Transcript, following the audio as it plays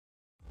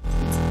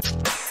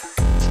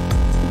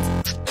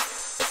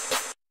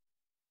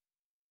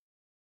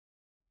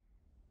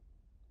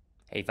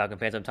Hey Falcon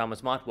fans, I'm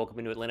Thomas Mott. Welcome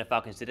into Atlanta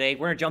Falcons Today.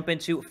 We're going to jump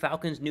into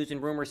Falcons news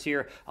and rumors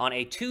here on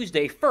a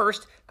Tuesday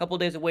first, a couple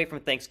days away from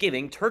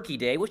Thanksgiving, Turkey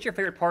Day. What's your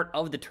favorite part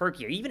of the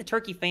turkey? Are you even a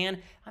turkey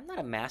fan? I'm not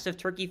a massive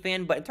turkey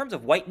fan, but in terms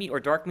of white meat or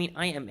dark meat,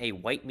 I am a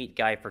white meat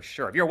guy for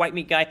sure. If you're a white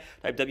meat guy,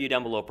 type W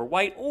down below for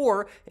white,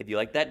 or if you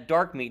like that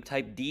dark meat,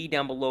 type D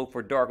down below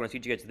for dark. I want to see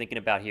what you guys are thinking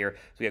about here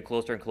as we get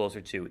closer and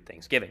closer to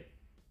Thanksgiving.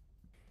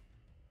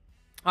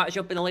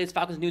 Jump in the latest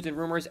Falcons news and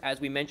rumors, as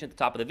we mentioned at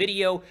the top of the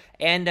video,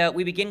 and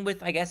we begin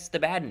with, I guess, the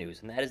bad news,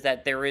 and that is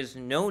that there is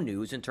no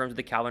news in terms of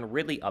the Calvin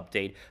Ridley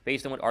update,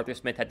 based on what Arthur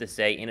Smith had to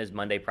say in his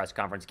Monday press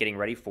conference, getting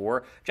ready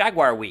for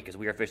Jaguar week, as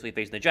we are officially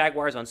facing the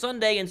Jaguars on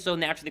Sunday, and so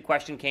naturally the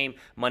question came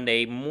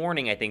Monday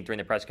morning, I think, during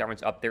the press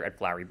conference up there at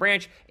Flowery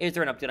Branch, is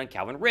there an update on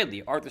Calvin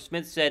Ridley? Arthur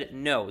Smith said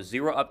no,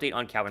 zero update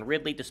on Calvin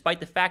Ridley, despite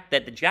the fact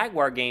that the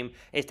Jaguar game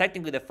is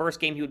technically the first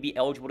game he would be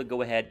eligible to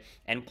go ahead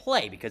and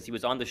play, because he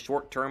was on the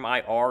short-term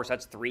IR, so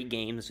that's 3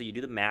 games, so you do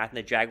the math, and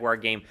the Jaguar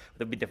game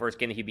would be the first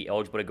game that he'd be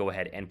eligible to go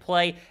ahead and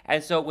play.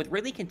 And so with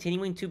Ridley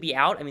continuing to be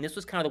out, I mean, this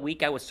was kind of the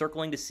week I was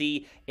circling to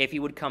see if he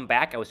would come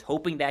back. I was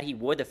hoping that he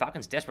would. The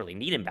Falcons desperately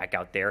need him back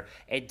out there.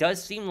 It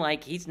does seem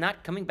like he's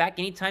not coming back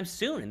anytime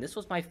soon, and this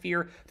was my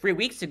fear 3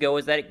 weeks ago,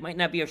 is that it might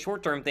not be a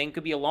short-term thing,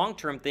 could be a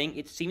long-term thing.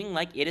 It's seeming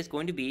like it is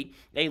going to be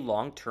a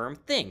long-term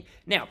thing.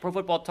 Now, Pro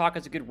Football Talk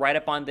has a good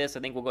write-up on this. I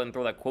think we'll go ahead and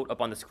throw that quote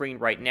up on the screen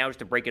right now just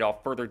to break it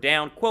off further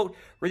down. Quote,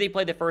 Ridley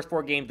played the first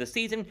 4 games of the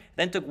season,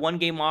 then took 1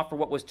 game off for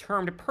what was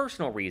termed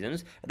personal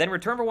reasons, then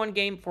returned for 1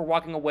 game for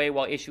walking away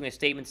while issuing a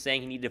statement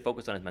saying he needed to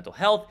focus on his mental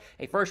health.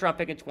 A first-round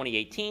pick in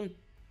 2018.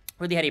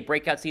 Really had a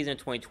breakout season in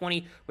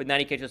 2020 with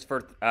 90 catches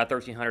for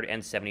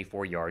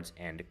 1,374 yards,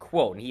 end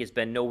quote. And he has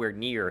been nowhere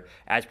near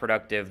as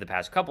productive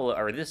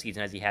this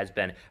season as he has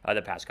been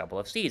the past couple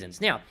of seasons.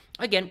 Now,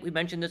 again, we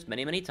mentioned this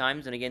many, many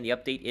times, and again, the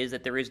update is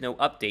that there is no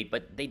update,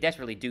 but they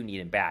desperately do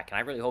need him back. And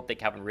I really hope that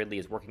Calvin Ridley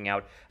is working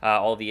out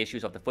all the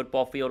issues off the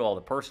football field, all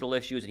the personal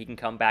issues, and he can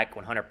come back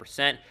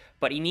 100%.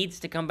 But he needs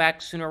to come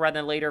back sooner rather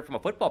than later from a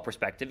football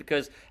perspective,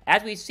 because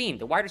as we've seen,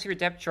 the wide receiver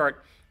depth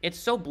chart, it's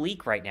so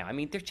bleak right now. I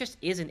mean, there just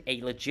isn't a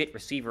legit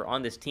receiver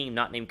on this team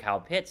not named Kyle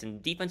Pitts,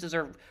 and defenses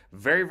are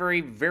very,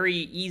 very, very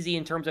easy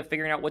in terms of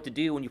figuring out what to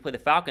do when you play the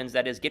Falcons.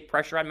 That is, get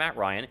pressure on Matt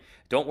Ryan.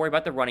 Don't worry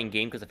about the running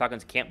game, because the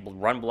Falcons can't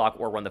run block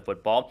or run the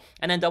football.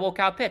 And then double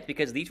Kyle Pitts,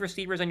 because these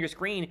receivers on your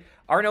screen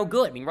are no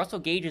good. I mean, Russell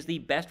Gage is the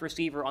best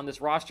receiver on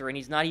this roster, and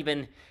he's not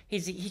even,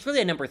 he's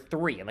really a number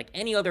 3. And like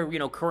any other,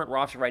 current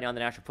roster right now in the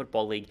National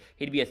Football League,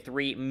 he'd be a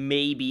 3,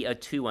 maybe a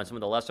 2 on some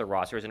of the lesser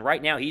rosters. And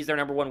right now, he's their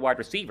number 1 wide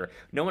receiver.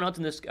 No one else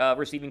in this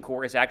receiving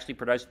core is actually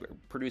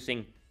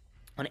producing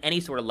on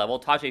any sort of level.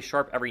 Tajay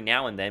Sharp every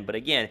now and then, but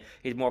again,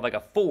 he's more of like a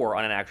 4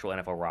 on an actual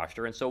NFL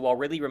roster. And so while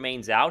Ridley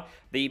remains out,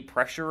 the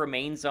pressure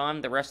remains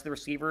on the rest of the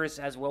receivers,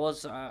 as well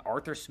as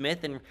Arthur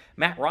Smith and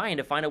Matt Ryan,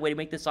 to find a way to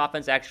make this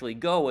offense actually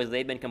go, as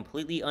they've been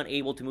completely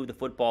unable to move the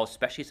football,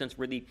 especially since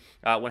Ridley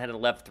went ahead and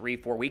left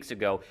 3-4 weeks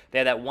ago. They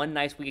had that one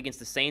nice week against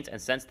the Saints, and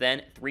since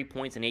then, 3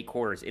 points in 8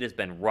 quarters. It has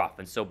been rough.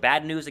 And so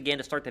bad news again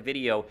to start the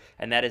video,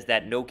 and that is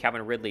that no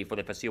Calvin Ridley for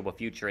the foreseeable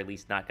future, at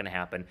least not going to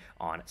happen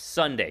on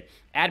Sunday.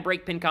 Ad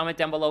break, pin comment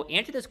down below.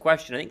 Answer this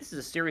question. I think this is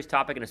a serious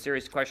topic and a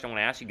serious question I want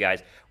to ask you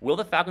guys. Will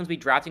the Falcons be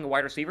drafting a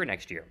wide receiver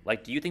next year?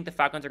 Like, do you think the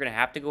Falcons are going to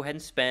have to go ahead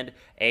and spend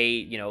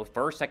a,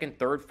 first, second,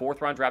 third,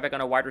 fourth round draft pick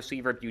on a wide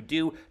receiver? If you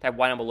do, type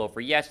Y down below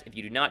for yes. If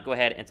you do not, go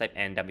ahead and type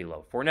N down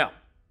below for no.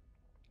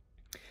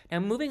 Now,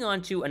 moving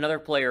on to another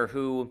player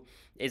who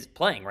is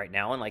playing right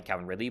now, unlike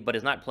Calvin Ridley, but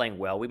is not playing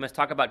well. We must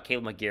talk about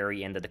Kaleb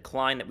McGary and the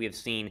decline that we have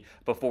seen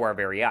before our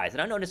very eyes.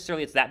 And I don't know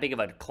necessarily it's that big of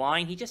a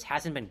decline. He just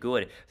hasn't been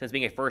good since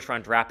being a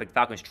first-round draft pick.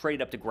 Falcons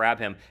traded up to grab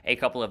him a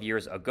couple of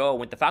years ago.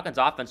 With the Falcons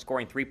offense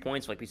scoring 3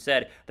 points, like we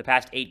said, the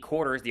past 8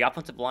 quarters, the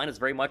offensive line is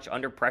very much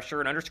under pressure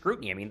and under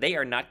scrutiny. I mean, they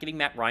are not giving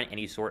Matt Ryan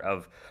any sort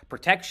of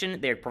protection.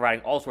 They're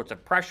providing all sorts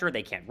of pressure.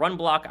 They can't run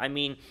block. I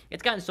mean,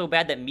 it's gotten so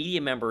bad that media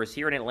members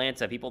here in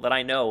Atlanta, people that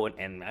I know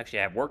and actually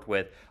have worked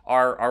with,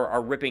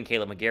 are ripping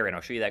Kaleb McGary. And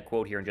I'll show you that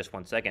quote here in just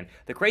 1 second.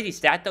 The crazy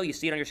stat, though, you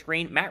see it on your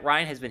screen, Matt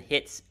Ryan has been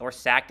hit or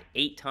sacked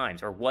 8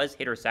 times, or was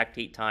hit or sacked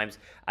 8 times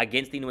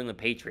against the New England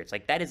Patriots.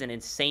 Like, that is an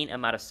insane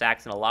amount of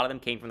sacks, and a lot of them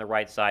came from the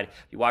right side.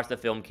 If you watch the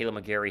film,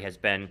 Kaleb McGary has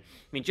been,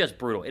 just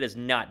brutal. It has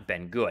not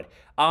been good.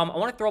 I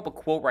want to throw up a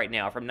quote right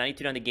now from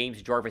 92.9 The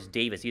Game's Jarvis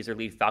Davis. He's their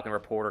lead Falcon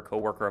reporter,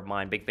 co-worker of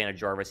mine, big fan of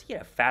Jarvis. He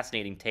had a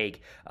fascinating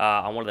take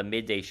on one of the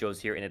midday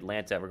shows here in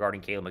Atlanta regarding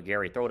Kaleb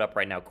McGary. Throw it up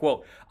right now.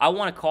 Quote, I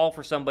want to call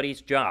for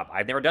somebody's job.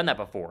 I've never done that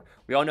before.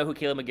 We all know who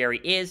Kaleb McGary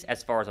is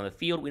as far as on the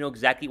field. We know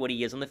exactly what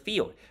he is on the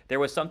field. There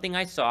was something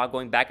I saw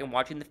going back and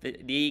watching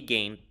the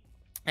game,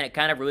 and it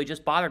kind of really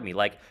just bothered me.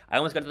 Like, I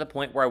almost got to the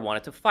point where I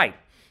wanted to fight.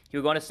 He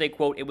would go on to say,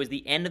 quote, "It was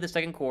the end of the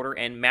second quarter,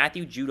 and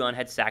Matthew Judon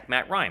had sacked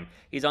Matt Ryan.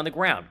 He's on the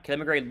ground.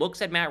 Kaleb McGary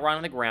looks at Matt Ryan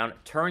on the ground,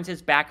 turns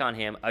his back on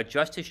him,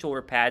 adjusts his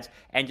shoulder pads,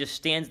 and just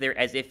stands there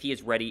as if he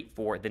is ready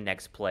for the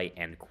next play,"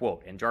 end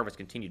quote. And Jarvis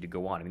continued to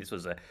go on. I mean, this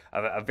was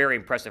a very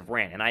impressive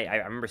rant, and I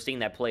remember seeing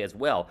that play as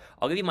well.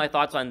 I'll give you my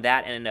thoughts on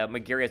that and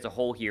McGary as a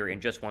whole here in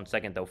just 1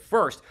 second, though.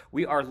 First,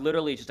 we are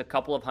literally just a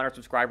couple of hundred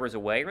subscribers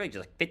away, really just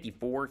like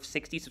 54,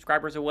 60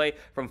 subscribers away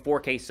from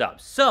 4K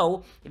subs.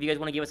 So, if you guys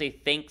want to give us a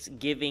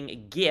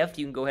Thanksgiving gift,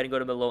 you can go ahead and go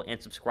to below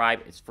and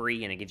subscribe. It's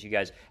free, and it gives you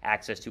guys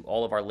access to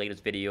all of our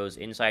latest videos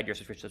inside your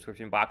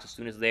subscription box as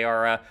soon as they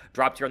are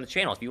dropped here on the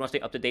channel. So if you want to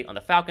stay up to date on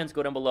the Falcons,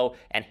 go down below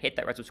and hit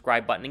that red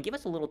subscribe button and give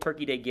us a little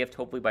Turkey Day gift,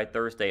 hopefully by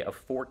Thursday, of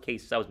 4K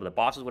subs. But the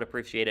bosses would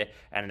appreciate it,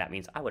 and that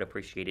means I would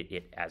appreciate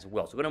it as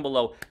well. So go down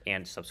below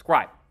and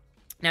subscribe.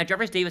 Now,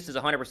 Jarvis Davis is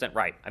 100%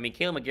 right. I mean,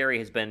 Kaleb McGary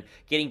has been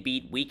getting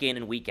beat week in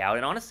and week out,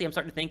 and honestly, I'm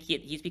starting to think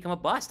he's become a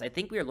bust. I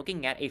think we are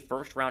looking at a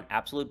first-round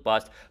absolute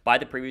bust by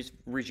the previous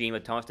regime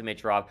of Thomas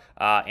Mott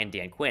and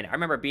Dan Quinn. I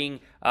remember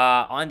being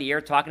on the air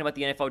talking about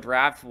the NFL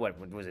draft, what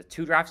was it,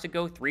 2 drafts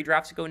ago, 3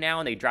 drafts ago now,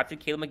 and they drafted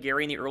Kaleb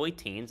McGary in the early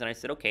teens, and I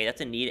said, okay, that's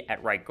a need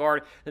at right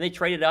guard. Then they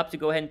traded up to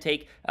go ahead and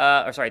take,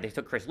 they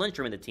took Chris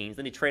Lindstrom in the teens,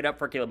 then they traded up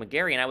for Kaleb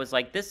McGary, and I was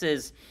like, this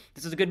is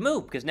a good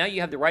move, because now you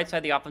have the right side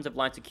of the offensive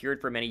line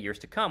secured for many years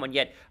to come, and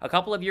yet a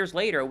couple of years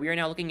later, we are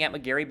now looking at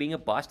McGary being a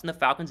bust and the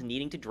Falcons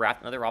needing to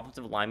draft another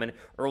offensive lineman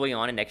early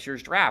on in next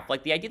year's draft.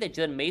 Like, the idea that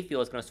Jalen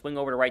Mayfield is going to swing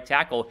over to right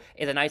tackle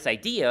is a nice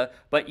idea,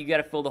 but you got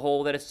to fill the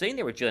hole that is sitting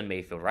there with Jalen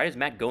Mayfield, right? Is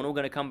Matt Gono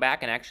going to come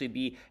back and actually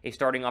be a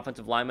starting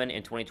offensive lineman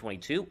in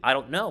 2022? I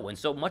don't know. And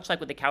so much like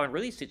with the Calvin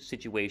Ridley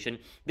situation,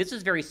 this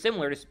is very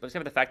similar, except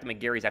for the fact that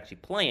McGary is actually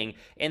playing,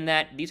 in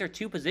that these are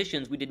 2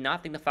 positions we did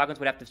not think the Falcons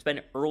would have to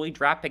spend early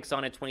draft picks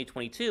on in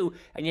 2022,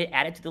 and yet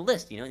added to the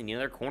list. You need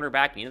another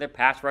cornerback, you need another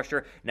pass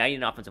rusher, now you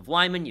need an offensive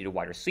lineman, you need a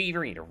wide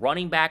receiver, you need a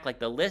running back. Like,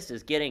 the list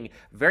is getting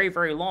very,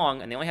 very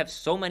long, and they only have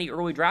so many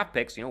early draft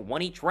picks,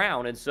 1 each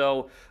round, and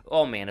so,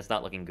 oh man, it's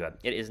not looking good.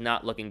 It is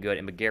not looking good,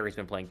 and McGary's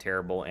been playing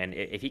terrible, and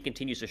if he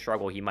continues to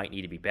struggle, he might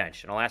need to be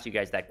benched. And I'll ask you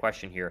guys that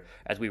question here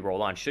as we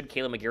roll on. Should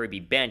Kaleb McGary be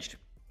benched?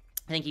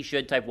 I think he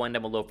should. Type 1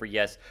 down below for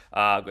yes.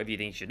 If you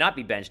think he should not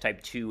be benched,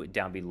 type 2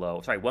 down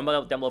below. Sorry, 1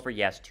 down below for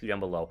yes, 2 down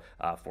below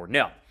for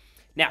no.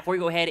 Now, before we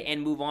go ahead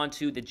and move on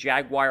to the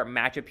Jaguar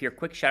matchup here,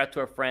 quick shout out to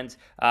our friends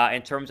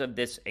in terms of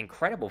this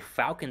incredible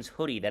Falcons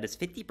hoodie that is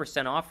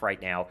 50% off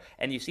right now.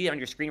 And you see it on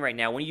your screen right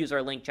now when you use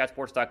our link,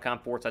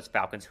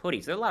 chatsports.com/Falcons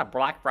hoodies. There's a lot of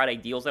Black Friday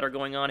deals that are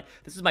going on.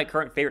 This is my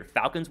current favorite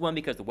Falcons one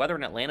because the weather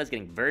in Atlanta is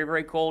getting very,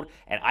 very cold.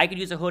 And I could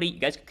use a hoodie. You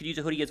guys could use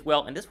a hoodie as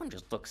well. And this one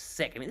just looks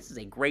sick. I mean, this is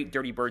a great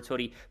Dirty Birds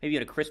hoodie. Maybe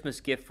a Christmas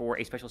gift for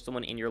a special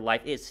someone in your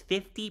life. It is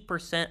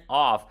 50%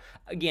 off.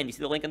 Again, you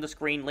see the link on the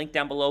screen, link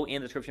down below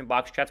in the description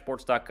box,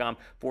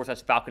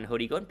 chatsports.com/Falcon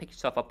hoodie. Go ahead and pick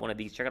yourself up one of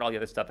these. Check out all the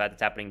other stuff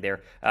that's happening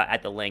there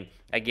at the link.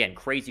 Again,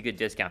 crazy good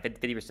discount,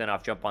 50%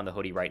 off. Jump on the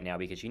hoodie right now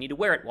because you need to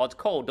wear it while it's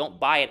cold. Don't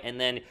buy it and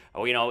then,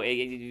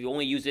 you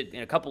only use it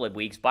in a couple of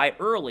weeks. Buy it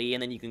early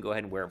and then you can go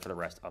ahead and wear it for the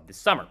rest of the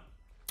summer.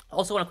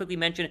 Also want to quickly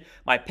mention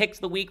my picks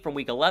of the week from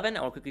week 11.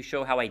 I want to quickly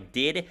show how I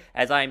did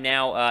as I'm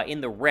now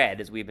in the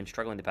red as we've been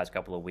struggling the past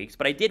couple of weeks.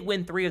 But I did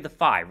win 3 of the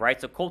 5, right?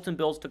 So Colts and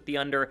Bills took the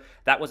under.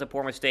 That was a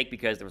poor mistake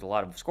because there was a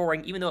lot of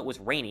scoring, even though it was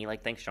rainy.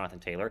 Like, thanks, Jonathan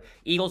Taylor.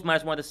 Eagles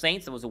 -1 of the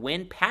Saints. That was a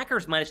win.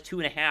 Packers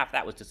 -2.5.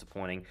 That was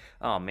disappointing.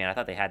 Oh, man, I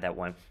thought they had that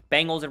one.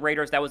 Bengals and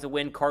Raiders. That was a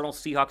win.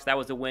 Cardinals, Seahawks. That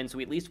was a win. So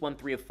we at least won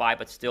 3 of 5,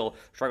 but still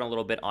struggling a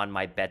little bit on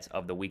my bets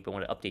of the week. But I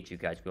want to update you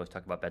guys. We always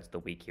talk about bets of the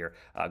week here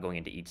going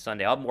into each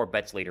Sunday. I'll have more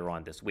bets later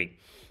on this week.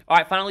 All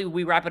right, finally,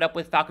 we wrap it up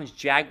with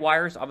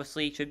Falcons-Jaguars.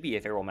 Obviously, it should be a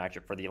favorable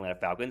matchup for the Atlanta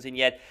Falcons, and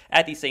yet,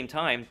 at the same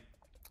time,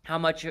 how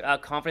much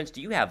confidence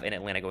do you have in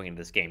Atlanta going into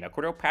this game? Now,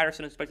 Cordell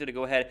Patterson is expected to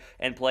go ahead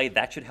and play.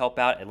 That should help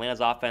out. Atlanta's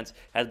offense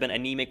has been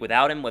anemic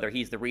without him, whether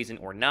he's the reason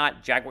or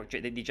not.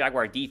 The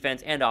Jaguar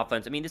defense and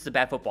offense, I mean, this is a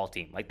bad football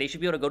team. Like, they should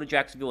be able to go to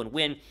Jacksonville and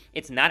win.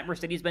 It's not at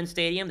Mercedes-Benz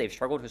Stadium. They've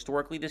struggled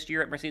historically this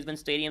year at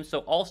Mercedes-Benz Stadium, so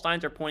all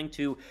signs are pointing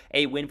to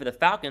a win for the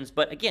Falcons.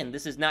 But, again,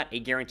 this is not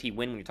a guaranteed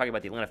win when you're talking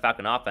about the Atlanta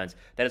Falcon offense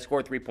that has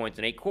scored 3 points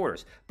in 8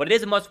 quarters. But it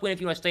is a must-win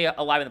if you want to stay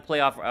alive in the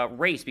playoff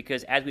race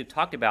because, as we've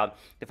talked about,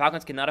 the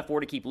Falcons cannot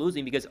afford to keep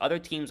losing because other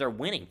teams are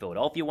winning.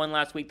 Philadelphia won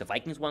last week. The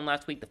Vikings won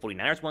last week. The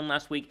 49ers won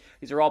last week.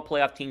 These are all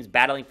playoff teams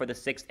battling for the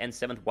 6th and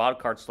 7th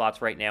wildcard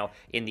slots right now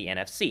in the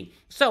NFC.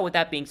 So with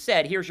that being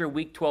said, here's your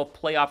Week 12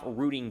 playoff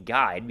rooting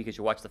guide because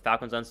you watch the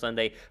Falcons on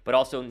Sunday, but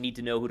also need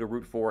to know who to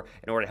root for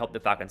in order to help the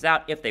Falcons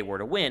out if they were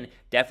to win.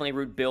 Definitely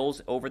root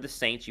Bills over the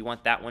Saints. You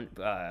want that one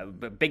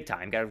big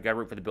time. Got to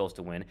root for the Bills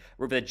to win.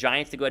 Root for the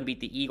Giants to go ahead and beat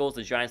the Eagles.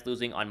 The Giants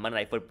losing on Monday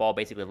Night Football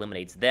basically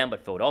eliminates them,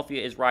 but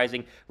Philadelphia is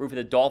rising. Root for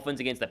the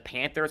Dolphins against the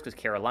Panthers because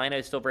Carolina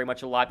is still very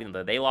much alive, even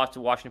though they lost to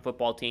the Washington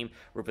football team.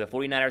 Root for the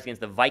 49ers against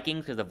the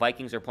Vikings because the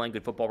Vikings are playing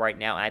good football right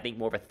now, and I think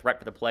more of a threat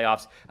for the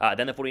playoffs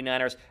than the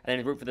 49ers. And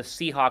then root for the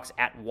Seahawks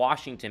at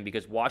Washington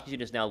because Washington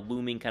is now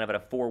looming kind of at a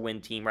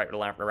 4-win team right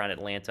around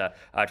Atlanta,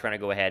 trying to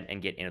go ahead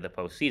and get into the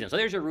postseason. So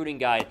there's your rooting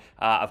guide,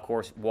 of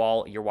course,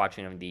 while you're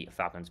watching the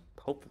Falcons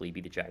hopefully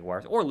beat the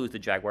Jaguars or lose the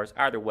Jaguars.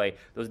 Either way,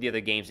 those are the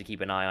other games to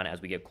keep an eye on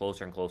as we get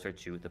closer and closer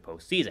to the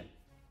postseason.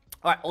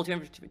 All right, all the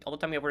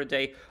time we have for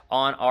today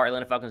on our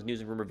Atlanta Falcons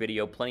news and rumor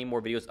video. Plenty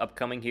more videos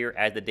upcoming here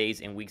as the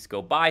days and weeks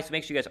go by. So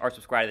make sure you guys are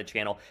subscribed to the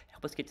channel.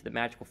 Help us get to the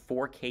magical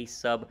 4K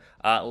sub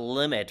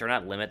limit, or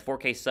not limit,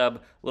 4K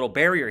sub little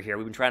barrier here.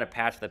 We've been trying to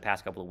pass for the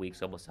past couple of weeks.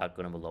 So help us out,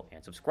 go down below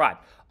and subscribe.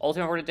 All the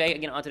time for today.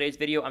 Again, on today's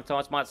video, I'm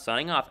Thomas Mott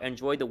signing off.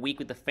 Enjoy the week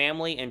with the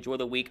family. Enjoy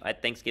the week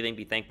at Thanksgiving.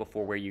 Be thankful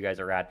for where you guys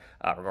are at,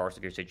 regardless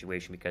of your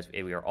situation, because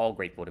we are all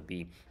grateful to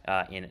be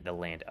in the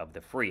land of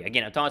the free.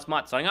 Again, I'm Thomas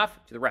Mott signing off.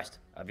 To the rest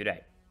of your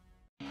day.